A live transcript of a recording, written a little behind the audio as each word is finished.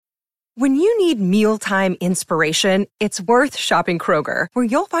When you need mealtime inspiration, it's worth shopping Kroger, where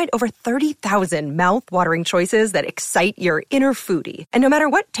you'll find over 30,000 mouth-watering choices that excite your inner foodie. And no matter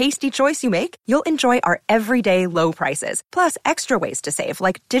what tasty choice you make, you'll enjoy our everyday low prices, plus extra ways to save,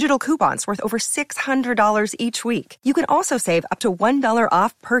 like digital coupons worth over $600 each week. You can also save up to $1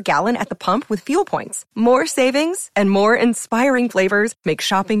 off per gallon at the pump with fuel points. More savings and more inspiring flavors make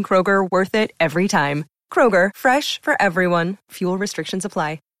shopping Kroger worth it every time. Kroger, fresh for everyone. Fuel restrictions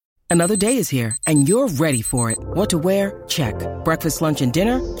apply. Another day is here, and you're ready for it. What to wear? Check. Breakfast, lunch, and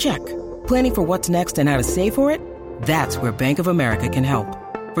dinner? Check. Planning for what's next and how to save for it? That's where Bank of America can help.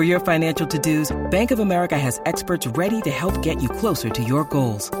 For your financial to-dos, Bank of America has experts ready to help get you closer to your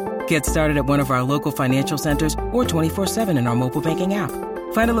goals. Get started at one of our local financial centers or 24/7 in our mobile banking app.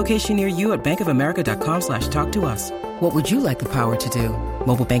 Find a location near you at bankofamerica.com/talktous. What would you like the power to do?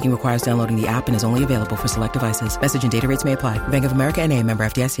 Mobile banking requires downloading the app and is only available for select devices. Message and data rates may apply. Bank of America N.A., member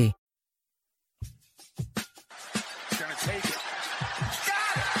FDIC. Gonna take it.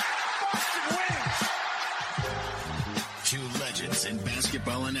 Got it! Boston wins! Two legends in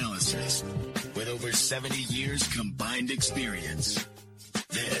basketball analysis with over 70 years combined experience.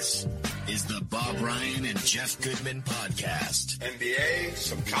 This is the Bob Ryan and Jeff Goodman podcast. NBA,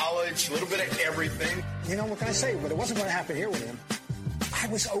 some college, a little bit of everything. You know, what can I say? But it wasn't going to happen here with him. I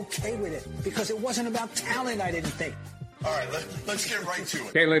was okay with it because it wasn't about talent, I didn't think. All right, let's get right to it.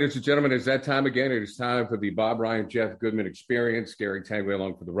 Okay, ladies and gentlemen, it's that time again. It is time for the Bob Ryan, Jeff Goodman experience. Gary Tanguay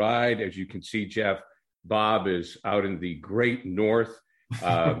along for the ride. As you can see, Jeff, Bob is out in the great north,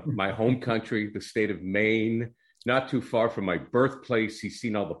 my home country, the state of Maine, not too far from my birthplace. He's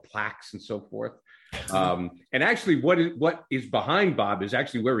seen all the plaques and so forth. And actually, what is behind Bob is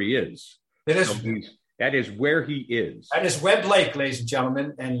actually where he is. It is. So that is where he is. That is Webb Lake, ladies and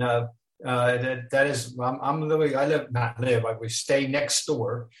gentlemen. And that is, we stay next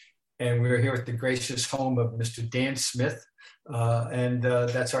door. And we're here at the gracious home of Mr. Dan Smith. And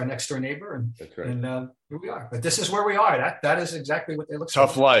that's our next door neighbor. And, that's right. And here we are. But this is where we are. That is exactly what they look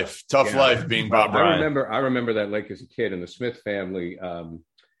Tough like. Tough life being Bob Ryan. I remember that lake as a kid, and the Smith family.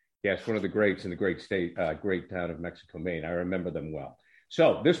 It's one of the greats in the great town of Mexico, Maine. I remember them well.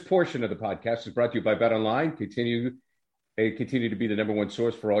 So this portion of the podcast is brought to you by BetOnline. Continue to be the number one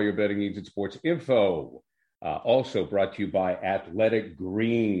source for all your betting needs and sports info. Also brought to you by Athletic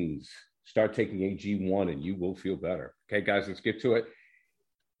Greens. Start taking AG1 and you will feel better. Okay, guys, let's get to it.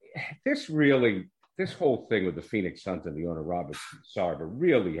 This whole thing with the Phoenix Suns and the owner, Robert Sarver,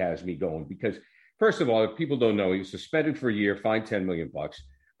 really has me going because, first of all, if people don't know, he was suspended for a year, fined $10 million,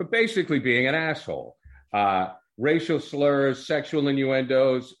 but basically being an asshole. Racial slurs, sexual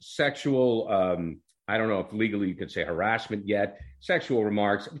innuendos, sexual, I don't know if legally you could say harassment yet, sexual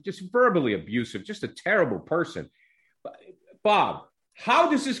remarks, just verbally abusive, just a terrible person. Bob, how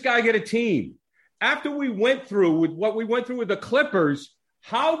does this guy get a team? After we went through with what we went through with the Clippers,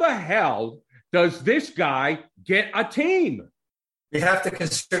 how the hell does this guy get a team? We have to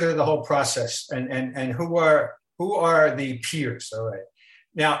consider the whole process and who are the peers. All right.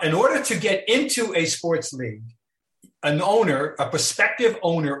 Now, in order to get into a sports league, a prospective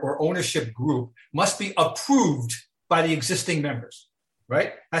owner or ownership group must be approved by the existing members,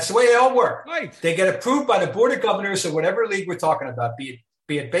 right? That's the way they all work. Right. They get approved by the board of governors of whatever league we're talking about, be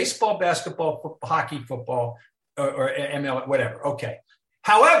it baseball, basketball, hockey, football, or ML, whatever. Okay.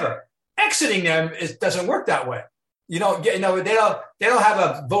 However, exiting them doesn't work that way. They don't have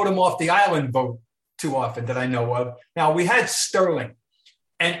a vote them off the island vote too often that I know of. Now, we had Sterling.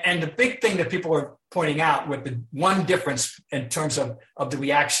 And the big thing that people are pointing out with the one difference in terms of the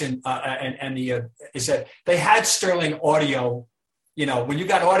reaction is that they had Sterling audio, when you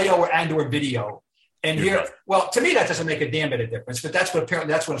got audio or video. And here, well, to me, that doesn't make a damn bit of difference, but that's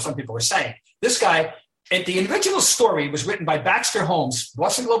what some people are saying. This guy, and the original story was written by Baxter Holmes,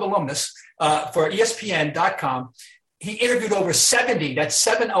 Boston Globe alumnus, for ESPN.com. He interviewed over 70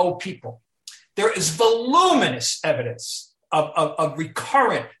 people. There is voluminous evidence of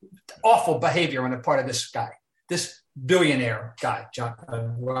recurrent awful behavior on the part of this guy, this billionaire guy,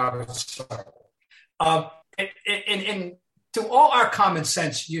 Robert Sarver. And to all our common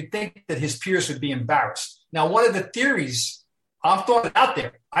sense, you'd think that his peers would be embarrassed. Now, one of the theories, I've thought it out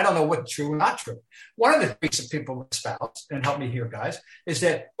there, I don't know what's true or not true. One of the theories that people espouse, and help me here, guys, is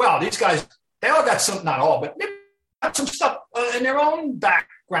that, well, these guys, they all got some, not all, but maybe got some stuff in their own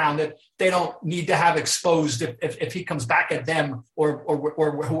background that they don't need to have exposed if he comes back at them or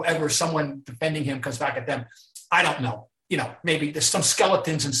whoever, someone defending him comes back at them. I don't know. Maybe there's some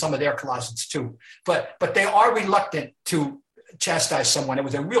skeletons in some of their closets too, but they are reluctant to chastise someone. It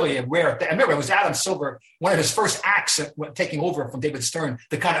was a rare thing. I remember it was Adam Silver, one of his first acts taking over from David Stern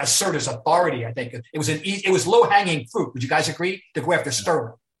to kind of assert his authority. I think it was low hanging fruit. Would you guys agree to go after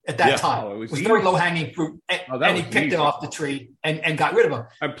Stern at that time? It was very low hanging fruit, and he picked it off the tree and got rid of him.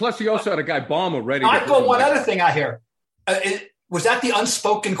 And plus, he also had a guy Ballmer ready. I thought one other thing I hear was that the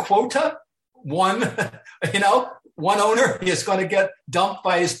unspoken quota. One owner is going to get dumped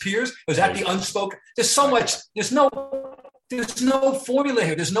by his peers. Was that the unspoken? There's so much. There's no formula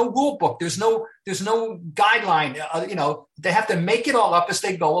here. There's no rule book. There's no guideline. They have to make it all up as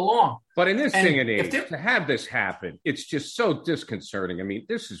they go along. But in this thing and age, to have this happen, it's just so disconcerting. I mean,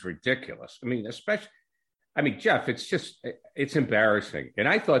 this is ridiculous. I mean, Jeff, it's embarrassing. And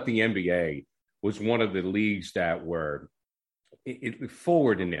I thought the NBA was one of the leagues that were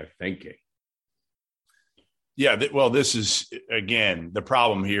forward in their thinking. Yeah, this is, again, the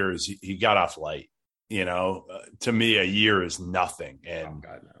problem here is he got off light. To me, a year is nothing. And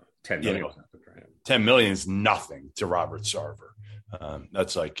 10 million. 10 million is nothing to Robert Sarver.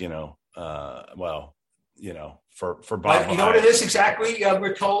 That's like, for Bob. But you know what it is exactly?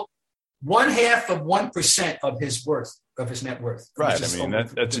 We're told 0.5% of his net worth. Right. I mean,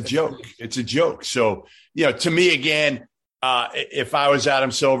 that's a joke. It's a joke. So, to me, again, if I was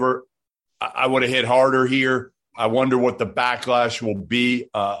Adam Silver, I would have hit harder here. I wonder what the backlash will be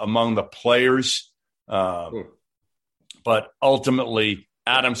among the players. But ultimately,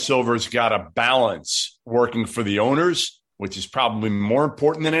 Adam Silver's got a balance working for the owners, which is probably more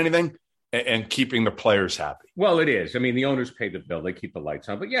important than anything, and keeping the players happy. Well, it is. I mean, the owners pay the bill. They keep the lights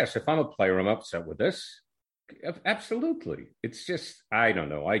on. But yes, if I'm a player, I'm upset with this. Absolutely. It's just, I don't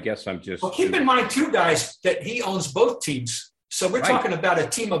know. I guess I'm just. Well, keep in mind, too, guys, that he owns both teams. So we're talking about a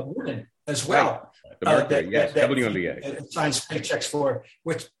team of women as well. Right. WNBA. Signs paychecks for,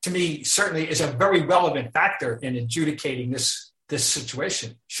 which to me certainly is a very relevant factor in adjudicating this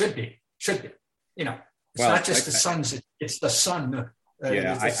situation. Should be. It's not just the Suns; it's the Sun.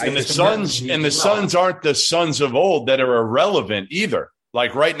 The Suns aren't the Suns of old that are irrelevant either.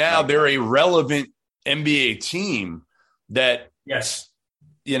 Like right now, they're a relevant NBA team. That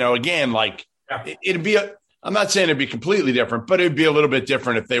again, it'd be I'm not saying it'd be completely different, but it'd be a little bit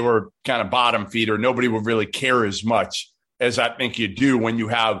different if they were kind of bottom feeder. Nobody would really care as much as I think you do when you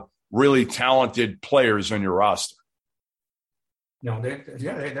have really talented players on your roster. No,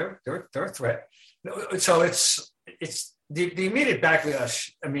 they're a threat. So it's the immediate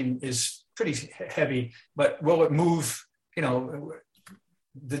backlash. I mean, is pretty heavy, but will it move?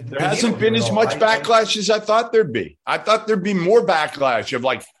 There hasn't been as much backlash as I thought there'd be. I thought there'd be more backlash of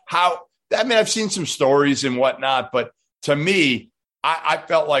how. I mean, I've seen some stories and whatnot, but to me, I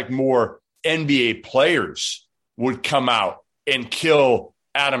felt like more NBA players would come out and kill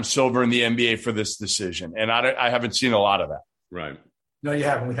Adam Silver in the NBA for this decision. And I haven't seen a lot of that. Right. No, you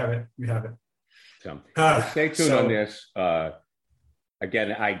haven't. We haven't. So stay tuned on this.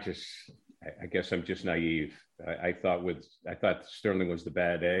 Again, I guess I'm just naive. I thought Sterling was the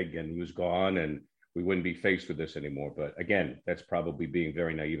bad egg and he was gone and we wouldn't be faced with this anymore. But again, that's probably being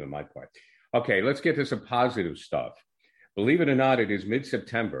very naive on my part. Okay, let's get to some positive stuff. Believe it or not, it is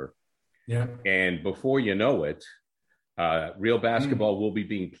mid-September. Yeah. And before you know it, real basketball will be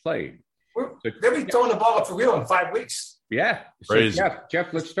being played. They'll be throwing the ball up for real in 5 weeks. Yeah. So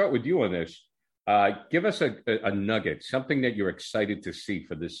Jeff, let's start with you on this. Give us a nugget, something that you're excited to see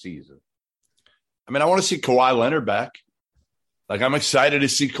for this season. I mean, I want to see Kawhi Leonard back. I'm excited to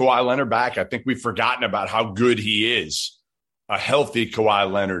see Kawhi Leonard back. I think we've forgotten about how good he is. A healthy Kawhi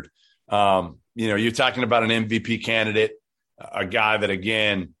Leonard. You're talking about an MVP candidate, a guy that,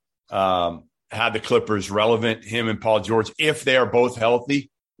 again, had the Clippers relevant, him and Paul George. If they are both healthy,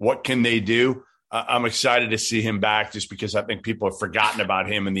 what can they do? I'm excited to see him back just because I think people have forgotten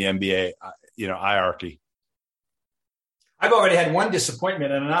about him in the NBA, hierarchy. I've already had one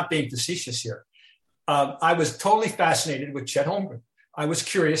disappointment, and I'm not being facetious here. I was totally fascinated with Chet Holmgren. I was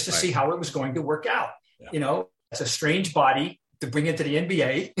curious to see how it was going to work out. Yeah. It's a strange body to bring into the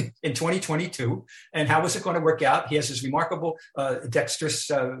NBA in 2022. And how is it going to work out? He has this remarkable dexterous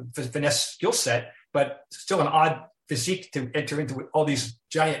finesse skill set, but still an odd physique to enter into all these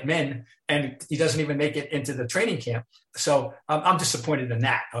giant men. And he doesn't even make it into the training camp. So I'm disappointed in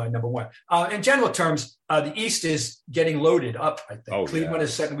that, number one. In general terms, the East is getting loaded up, I think. Cleveland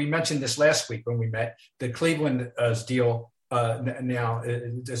is set. We mentioned this last week when we met. The Cleveland deal now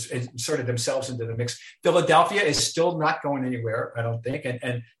inserted themselves into the mix. Philadelphia is still not going anywhere, I don't think.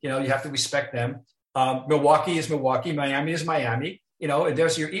 And you have to respect them. Milwaukee is Milwaukee. Miami is Miami.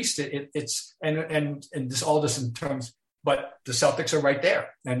 There's your East. It's this all this in terms, but the Celtics are right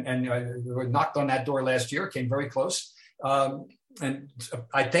there. And we were knocked on that door last year, came very close. and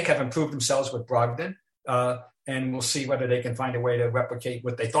I think have improved themselves with Brogdon. And we'll see whether they can find a way to replicate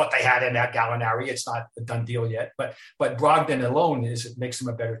what they thought they had in that Gallinari. It's not a done deal yet, but Brogdon alone makes them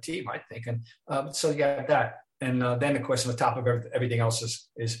a better team, I think. And so you got that. And then, of course, on the top of everything else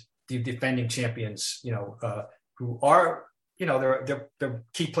is the defending champions, who are, their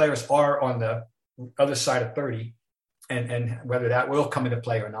key players are on the other side of 30, and whether that will come into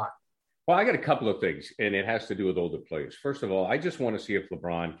play or not. Well, I got a couple of things, and it has to do with older players. First of all, I just want to see if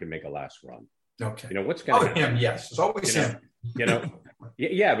LeBron can make a last run. Okay. What's going to happen? Him, yes. It's always him.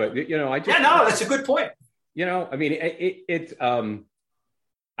 Yeah, but, that's a good point. I mean,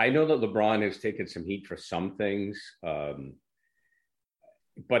 I know that LeBron has taken some heat for some things.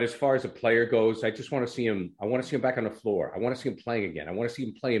 But as far as a player goes, I just want to see him. I want to see him back on the floor. I want to see him playing again. I want to see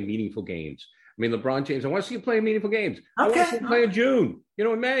him play in meaningful games. I mean, LeBron James, I want to see him play in meaningful games. Okay. I want to see him play in June,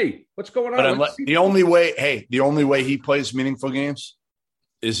 in May. What's going on? But the only way he plays meaningful games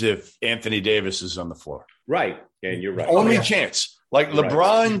is if Anthony Davis is on the floor. Right. And you're right. Only chance. Like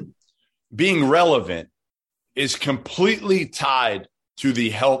LeBron being relevant is completely tied to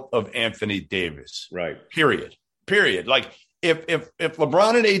the health of Anthony Davis. Right. Period. Like if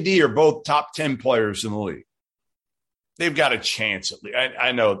LeBron and AD are both top 10 players in the league, they've got a chance. At least.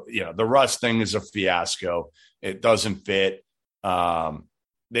 I know, the Russ thing is a fiasco. It doesn't fit. They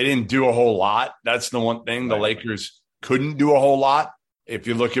didn't do a whole lot. That's the one thing. The Lakers couldn't do a whole lot. If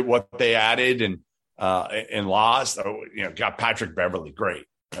you look at what they added and lost, got Patrick Beverly, great.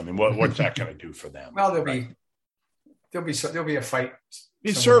 I mean, what's that going to do for them? Well, there'll be a fight.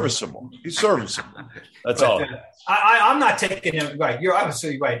 He's serviceable. That's all. I'm not taking him right. You're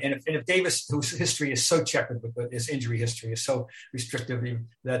absolutely right. And if Davis, whose history is so checkered with his injury history, is so restrictive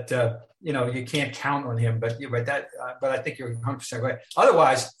that you can't count on him. But you're right. But I think you're 100% right.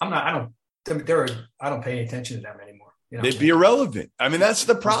 Otherwise, I don't pay any attention to them anymore. They'd be irrelevant. I mean, that's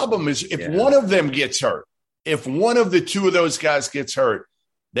the problem. Is if one of them gets hurt, if one of the two of those guys gets hurt,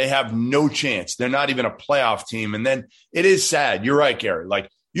 they have no chance. They're not even a playoff team. And then it is sad. You're right, Gary. Like,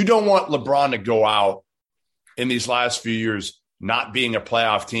 you don't want LeBron to go out in these last few years not being a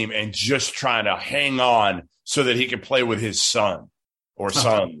playoff team and just trying to hang on so that he can play with his son or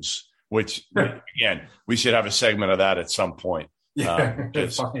sons, which, again, we should have a segment of that at some point.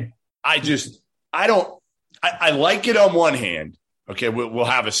 I like it on one hand. Okay, we'll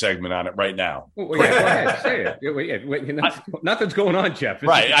have a segment on it right now. Well, go ahead, say it. Nothing's going on, Jeff.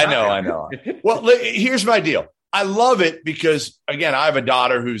 Right, I know. Well, here's my deal. I love it because, again, I have a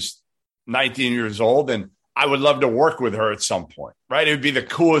daughter who's 19 years old, and I would love to work with her at some point, right? It would be the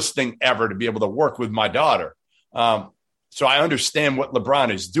coolest thing ever to be able to work with my daughter. So I understand what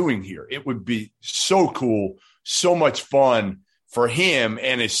LeBron is doing here. It would be so cool, so much fun for him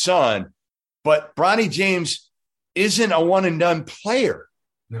and his son. But Bronny James isn't a one-and-done player.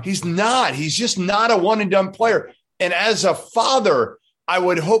 No. He's not. He's just not a one-and-done player. And as a father, I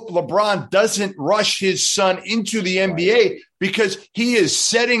would hope LeBron doesn't rush his son into the NBA because he is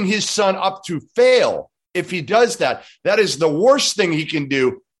setting his son up to fail if he does that. That is the worst thing he can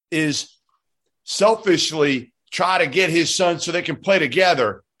do, is selfishly try to get his son so they can play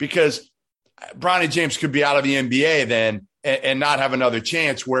together, because Bronny James could be out of the NBA then and not have another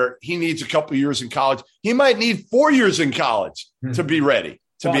chance, where he needs a couple of years in college. He might need 4 years in college to be ready,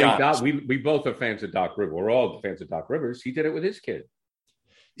 be honest. We both are fans of Doc Rivers. We're all fans of Doc Rivers. He did it with his kid.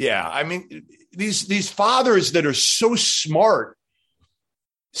 Yeah, I mean, these fathers that are so smart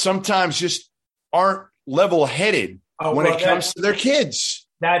sometimes just aren't level-headed when it comes to their kids.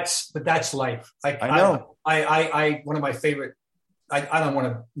 That's life. I know. I one of my favorite, I don't want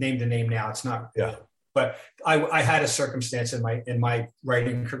to name the name now. It's not. Yeah. But I had a circumstance in my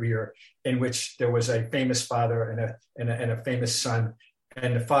writing career in which there was a famous father and a famous son,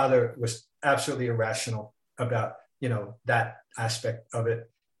 and the father was absolutely irrational about that aspect of it,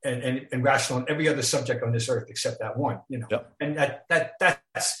 and rational on every other subject on this earth except that one. Yep. And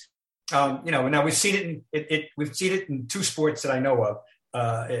that's now we've seen it in two sports that I know of.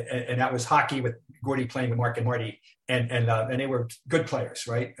 And that was hockey with Gordy playing with Mark and Marty, and they were good players,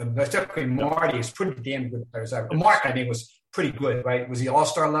 right? Especially Marty is pretty damn good players. Mark, I mean, was pretty good, right? Was he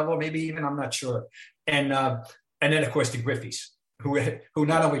all-star level, maybe even? I'm not sure. And then of course the Griffies, who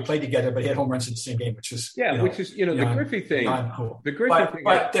not only played together but had home runs in the same game, which is the Griffey thing. Cool. The Griffey thing,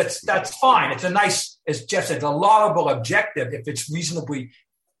 but that's fine. It's a nice, as Jeff said, a laudable objective if it's reasonably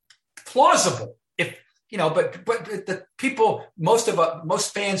plausible. But the people,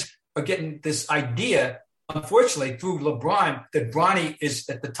 most fans are getting this idea, unfortunately, through LeBron, that Bronny is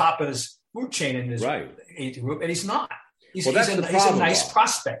at the top of his food chain in his age group, and he's not. He's a nice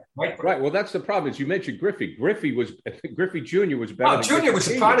prospect, right? Right. Well, that's the problem. Is you mentioned Griffey. Griffey Jr. was better. Oh, Jr. was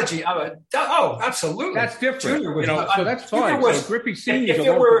a prodigy. Absolutely. That's different. So that's fine. So Griffey Sr. is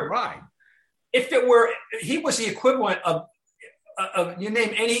ride. If it were, he was the equivalent of you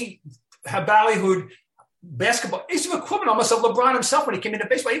name any ballyhooed basketball. He's the equivalent almost of LeBron himself when he came into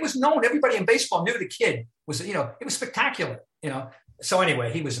baseball. He was known. Everybody in baseball knew the kid was. It was spectacular. So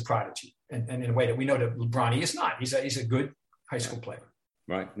anyway, he was a prodigy, and in a way that we know that LeBron he is not. He's a good high school player.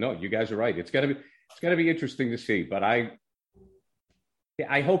 Right. No, you guys are right. It's gonna be interesting to see. But I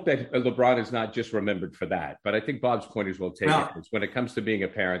hope that LeBron is not just remembered for that. But I think Bob's point is well taken. It's when it comes to being a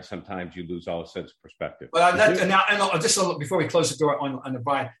parent, sometimes you lose all sense of perspective. Well, just before we close the door on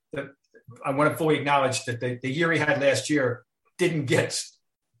LeBron, I want to fully acknowledge that the year he had last year didn't get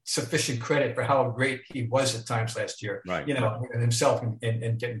sufficient credit for how great he was at times last year. Right. And himself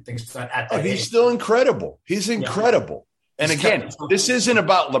and getting things done at that he's still incredible. He's incredible. Yeah. And again, this isn't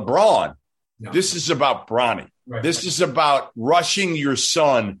about LeBron. No. This is about Bronny. Right. This is about rushing your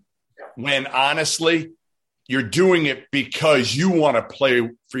son when honestly you're doing it because you want to play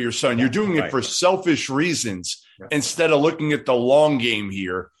for your son. You're doing it for selfish reasons instead of looking at the long game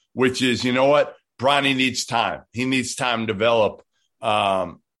here, which is, you know what? Bronny needs time. He needs time to develop.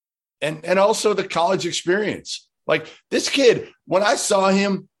 And also the college experience. Like this kid, when I saw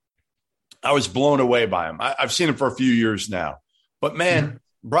him, I was blown away by him. I've seen him for a few years now. But, man,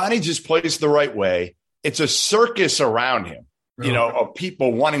 Bronny just plays the right way. It's a circus around him, of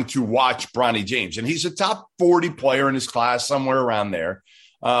people wanting to watch Bronny James. And he's a top 40 player in his class, somewhere around there.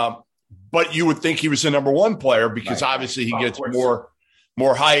 But you would think he was the number one player because obviously he gets more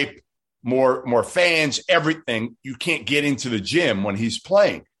hype, more fans, everything. You can't get into the gym when he's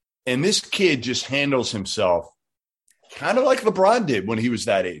playing. And this kid just handles himself kind of like LeBron did when he was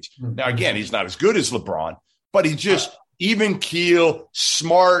that age. Now, again, he's not as good as LeBron, but he just even keel,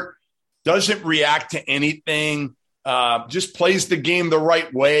 smart, doesn't react to anything, just plays the game the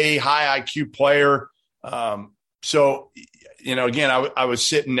right way, high IQ player. So, again, I was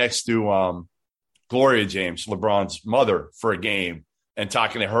sitting next to Gloria James, LeBron's mother, for a game and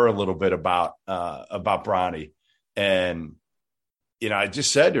talking to her a little bit about Bronny. And, I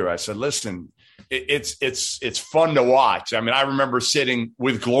just said to her, I said, listen, it's fun to watch. I mean, I remember sitting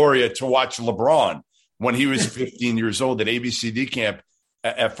with Gloria to watch LeBron when he was 15 years old at ABCD camp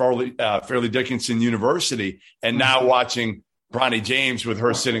at Fairleigh Dickinson University, and now watching Bronny James with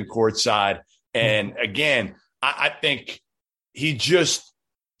her sitting courtside. And again, I think his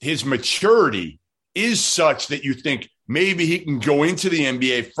maturity is such that you think maybe he can go into the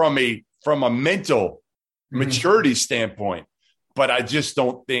NBA from a mental maturity standpoint. But I just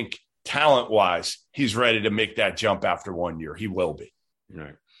don't think talent-wise he's ready to make that jump after 1 year. He will be. All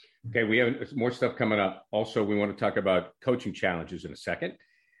right. Okay, we have more stuff coming up. Also, we want to talk about coaching challenges in a second.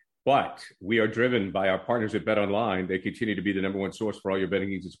 But we are driven by our partners at BetOnline. They continue to be the number one source for all your betting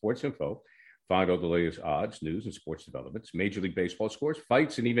needs and sports info. Find all the latest odds, news, and sports developments, Major League Baseball scores,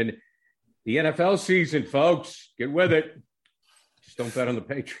 fights, and even the NFL season, folks. Get with it. Just don't bet on the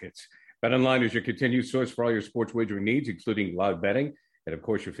Patriots. BetOnline is your continued source for all your sports wagering needs, including live betting and, of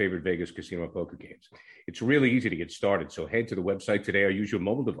course, your favorite Vegas casino and poker games. It's really easy to get started, so head to the website today or use your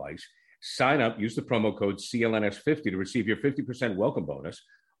mobile device. Sign up, use the promo code CLNS50 to receive your 50% welcome bonus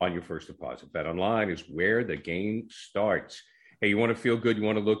on your first deposit. BetOnline is where the game starts. Hey, you want to feel good? You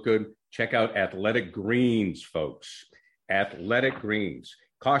want to look good? Check out Athletic Greens, folks. Athletic Greens.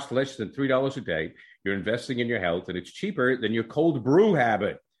 Cost less than $3 a day. You're investing in your health, and it's cheaper than your cold brew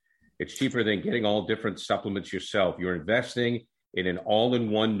habit. It's cheaper than getting all different supplements yourself. You're investing in an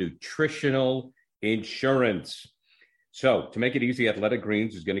all-in-one nutritional insurance. So to make it easy, Athletic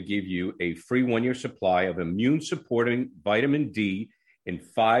Greens is going to give you a free 1-year supply of immune-supporting vitamin D in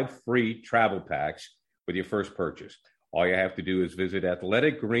 5 free travel packs with your first purchase. All you have to do is visit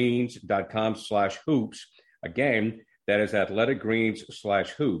athleticgreens.com/hoops. Again, that is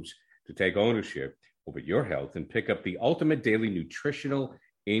athleticgreens/hoops to take ownership over your health and pick up the ultimate daily nutritional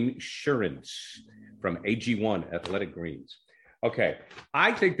insurance from AG1 Athletic Greens. Okay,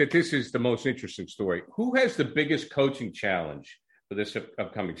 I think that this is the most interesting story. Who has the biggest coaching challenge for this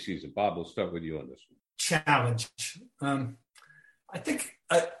upcoming season? Bob, we'll start with you on this one. Challenge. I think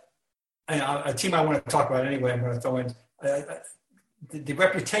a team I want to talk about anyway, I'm going to throw in. The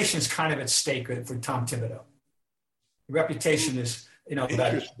reputation is kind of at stake for Tom Thibodeau. The reputation is,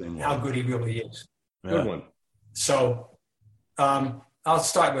 about how good he really is. Yeah. Good one. So I'll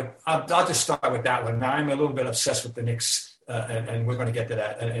just start with that one. Now, I'm a little bit obsessed with the Knicks. And we're going to get to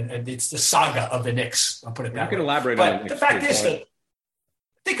that. And it's the saga of the Knicks. I'll put it that way. You can elaborate on it. But the fact is that,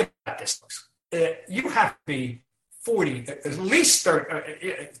 think about this. You have to be 40, at least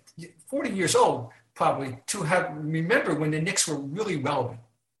 30, 40 years old, probably, to have remember when the Knicks were really relevant.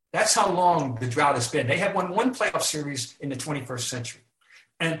 That's how long the drought has been. They have won one playoff series in the 21st century.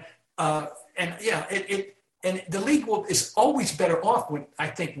 And the league is always better off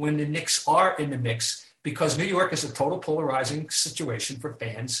when the Knicks are in the mix, because New York is a total polarizing situation for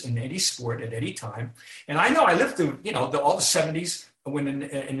fans in any sport at any time. And I know I lived through, all the 70s when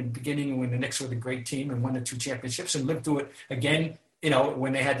in the beginning when the Knicks were the great team and won the 2 championships, and lived through it again,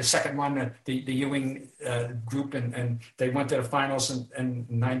 when they had the second run, the Ewing group, and they went to the finals in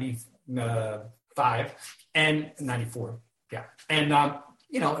 95 and 94. Yeah. And,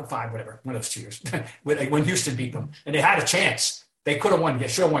 5, whatever, one of those 2 years, when Houston beat them. And they had a chance. They should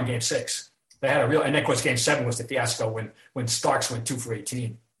have won game 6. They had and of course, game 7 was the fiasco when Starks went 2 for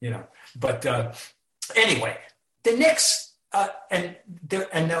 18, But anyway, the Knicks, and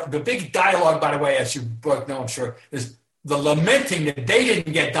the big dialogue, by the way, as you both know, I'm sure, is the lamenting that they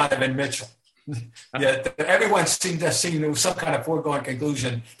didn't get Donovan Mitchell. Everyone seemed to see there was some kind of foregone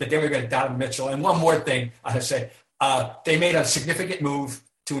conclusion that they were going to Donovan Mitchell. And one more thing, I have to say, they made a significant move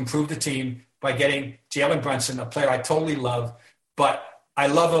to improve the team by getting Jalen Brunson, a player I totally love, but I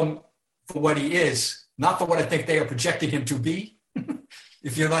love him for what he is, not for what I think they are projecting him to be,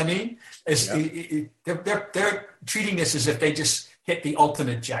 if you know what I mean. They're treating this as if they just hit the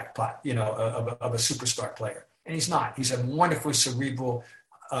ultimate jackpot, of a superstar player. And he's not. He's a wonderful, cerebral,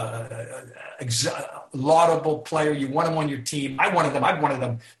 laudable player. You want him on your team. I wanted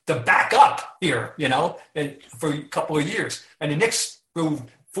them to back up here, for a couple of years. And the Knicks, through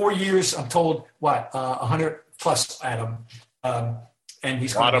 4 years, I'm told, 100 plus at him. And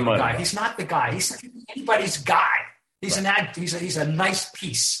he's going to be the guy. He's not the guy. He's not anybody's guy. He's he's a nice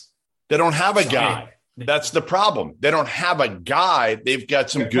piece. They don't have a guy. That's the problem. They don't have a guy. They've got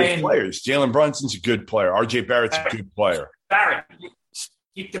some good players. Jalen Brunson's a good player. RJ Barrett's a good player. Barrett.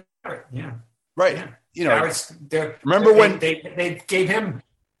 Keep the Barrett. Yeah. Right. Yeah. Remember when they gave him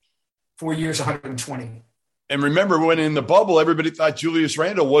 4 years, 120. And remember when in the bubble, everybody thought Julius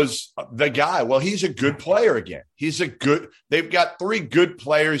Randle was the guy. Well, he's a good player again. They've got 3 good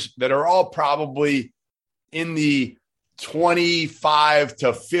players that are all probably in the 25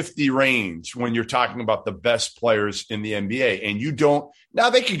 to 50 range when you're talking about the best players in the NBA. And now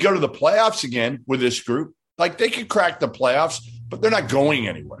they could go to the playoffs again with this group. Like they could crack the playoffs, but they're not going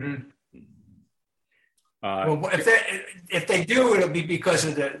anywhere. Well, if they do, it'll be because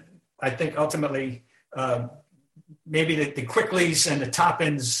of I think ultimately, maybe the Quickleys and the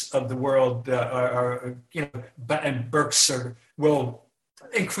Toppins of the world and Burks will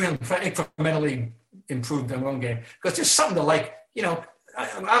incrementally improve their own game, because there's something to like. I don't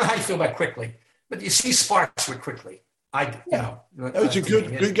know how you feel about Quickly, but you see sparks with Quickly. It's a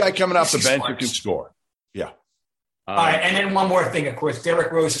good guy coming off the bench who can score. Yeah. All right, and then one more thing, of course, Derrick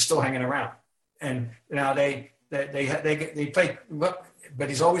Rose is still hanging around, and now they play, but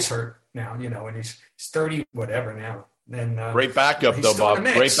he's always hurt now, and he's 30 whatever now. And great backup though, Bob.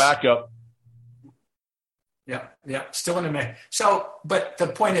 Great backup. Yeah, still in the mix. So, but the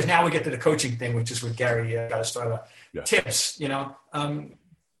point is, now we get to the coaching thing, which is what Gary got to start about. Yeah. Tips, I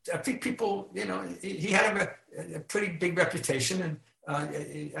think people, he had a pretty big reputation, and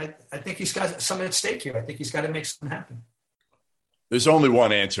I think he's got something at stake here. I think he's got to make something happen. There's only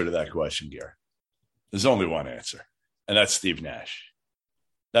one answer to that question, Gary. There's only one answer, and that's Steve Nash.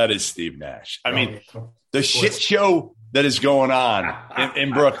 That is Steve Nash. I mean, the shit show that is going on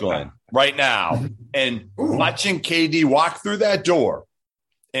in Brooklyn right now, and watching KD walk through that door,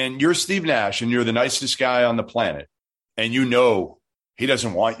 and you're Steve Nash, and you're the nicest guy on the planet, and he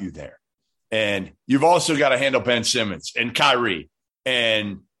doesn't want you there. And you've also got to handle Ben Simmons and Kyrie.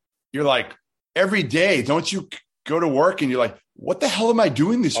 And you're like, every day, don't you go to work and you're like, what the hell am I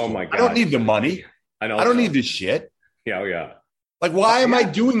doing this for? My God. I don't need the money. I don't need this shit. Yeah. Like, why am I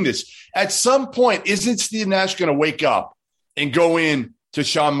doing this? At some point, isn't Steve Nash going to wake up and go in to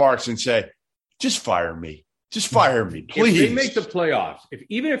Sean Marks and say, just fire me. Just fire me, please. If they make the playoffs,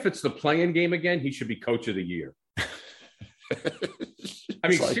 even if it's the play-in game again, he should be coach of the year. I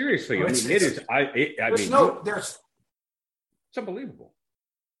mean, seriously. It's unbelievable.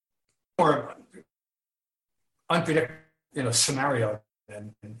 More unpredictable, scenario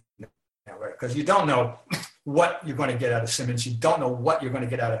because you don't know what you're going to get out of Simmons. You don't know what you're going to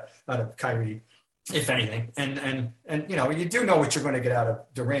get out of Kyrie, if anything. And you do know what you're going to get out of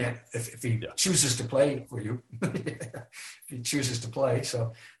Durant if he chooses to play for you. If he chooses to play.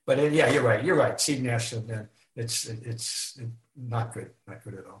 So, but you're right. You're right. Steve Nash, it's not good. Not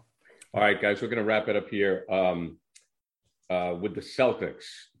good at all. All right, guys, we're going to wrap it up here with the Celtics.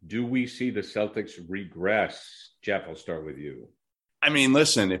 Do we see the Celtics regress? Jeff, I'll start with you. I mean,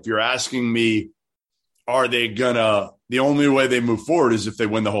 listen, if you're asking me, are they the only way they move forward is if they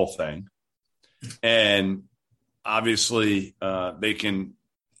win the whole thing. And obviously they can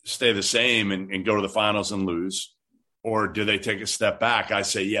stay the same and go to the finals and lose. Or do they take a step back? I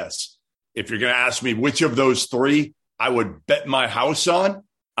say yes. If you're going to ask me which of those three I would bet my house on,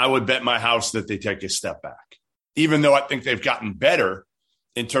 I would bet my house that they take a step back, even though I think they've gotten better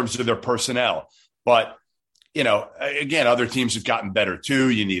in terms of their personnel. But, again, other teams have gotten better too.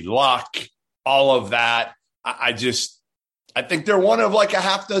 You need luck, all of that. I think they're one of like a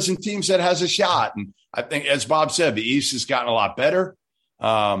half dozen teams that has a shot. And I think, as Bob said, the East has gotten a lot better.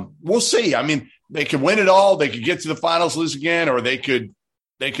 We'll see. I mean, they could win it all. They could get to the finals, lose again, or they could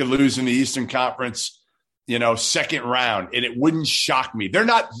lose in the Eastern Conference, second round, and it wouldn't shock me. They're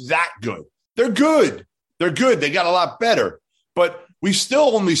not that good. They're good. They got a lot better. But we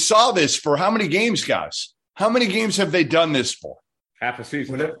still only saw this for how many games, guys? How many games have they done this for? Half a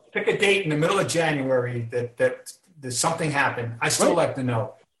season. Well, pick a date in the middle of January that something happened. I still like to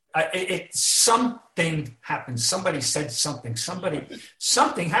know. Something happened. Somebody said something.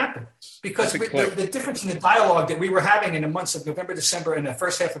 Something happened. Because the difference in the dialogue that we were having in the months of November, December, and the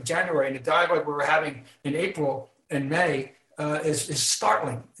first half of January, and the dialogue we were having in April and May is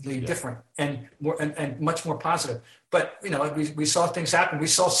startlingly different and much more positive. But we saw things happen. We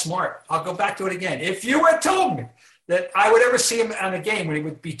saw Smart. I'll go back to it again. If you had told me that I would ever see him on a game when he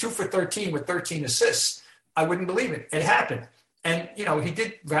would be 2 for 13 with 13 assists, I wouldn't believe it. It happened. And, he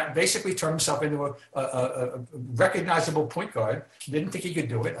did basically turn himself into a recognizable point guard. Didn't think he could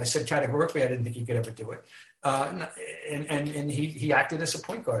do it. I said categorically I didn't think he could ever do it. And he acted as a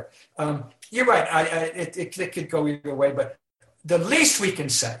point guard. You're right. It could go either way. But the least we can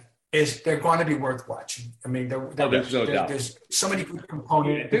say is they're going to be worth watching. I mean, there's so many good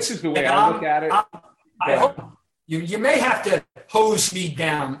components. This is the way I look at it. I hope you may have to hose me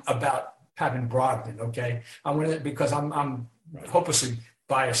down about having Brogdon, okay? Because I'm hopelessly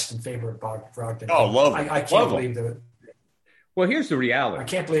biased in favor of Brogdon. Oh, love it. I can't believe that. Well, here's the reality. I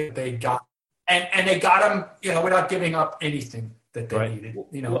can't believe they got and they got him, without giving up anything that they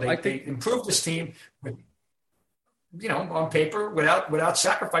needed. They improved this team with, on paper without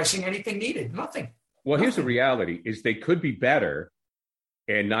sacrificing anything needed. Nothing. Well, here's the reality: is they could be better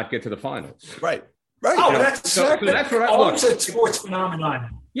and not get to the finals. Right. Oh, that's what always a sports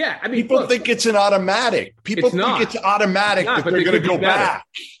phenomenon. Yeah, I mean, people think it's an automatic. People think it's automatic that they're going to go back.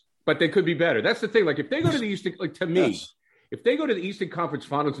 But they could be better. That's the thing. Like if they go to the Eastern, if they go to the Eastern Conference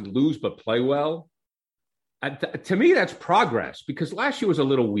Finals and lose but play well, to me that's progress because last year was a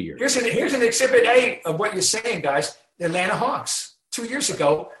little weird. Here's an exhibit A of what you're saying, guys. The Atlanta Hawks 2 years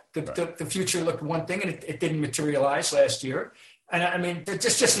ago, the future looked one thing and it didn't materialize last year. And I mean,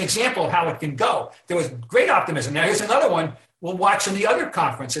 just an example of how it can go. There was great optimism. Now here's another one. We'll watch in the other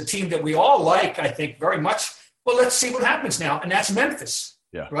conference, a team that we all like, I think, very much. Well, let's see what happens now. And that's Memphis.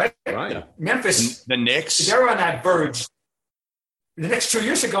 Yeah. Right? Yeah. Memphis. The Knicks. They're on that verge. The Knicks 2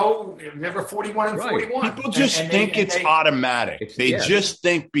 years ago, they were 41-41. People just think it's automatic. They just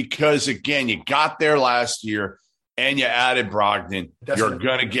think because, again, you got there last year and you added Brogdon, you're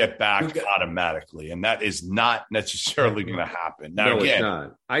going to get back automatically. And that is not necessarily going to happen. Now, no, again, it's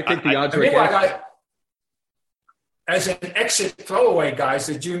not. I think the odds are as an exit throwaway, guys,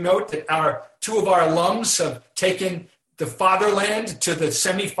 did you note that two of our alums have taken the fatherland to the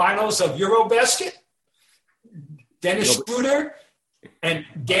semifinals of Eurobasket? Dennis Schroeder and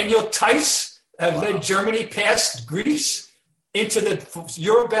Daniel Tice have led Germany past Greece into the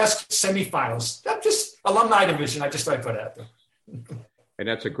Eurobasket semifinals. That's just alumni division. I just thought I'd put out there. And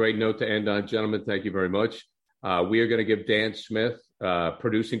that's a great note to end on, gentlemen. Thank you very much. We are going to give Dan Smith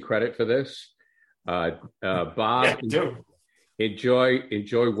producing credit for this. Bob,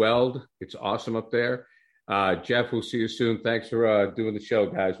 enjoy Weld. It's awesome up there. Jeff, we'll see you soon. Thanks for doing the show,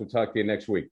 guys. We'll talk to you next week.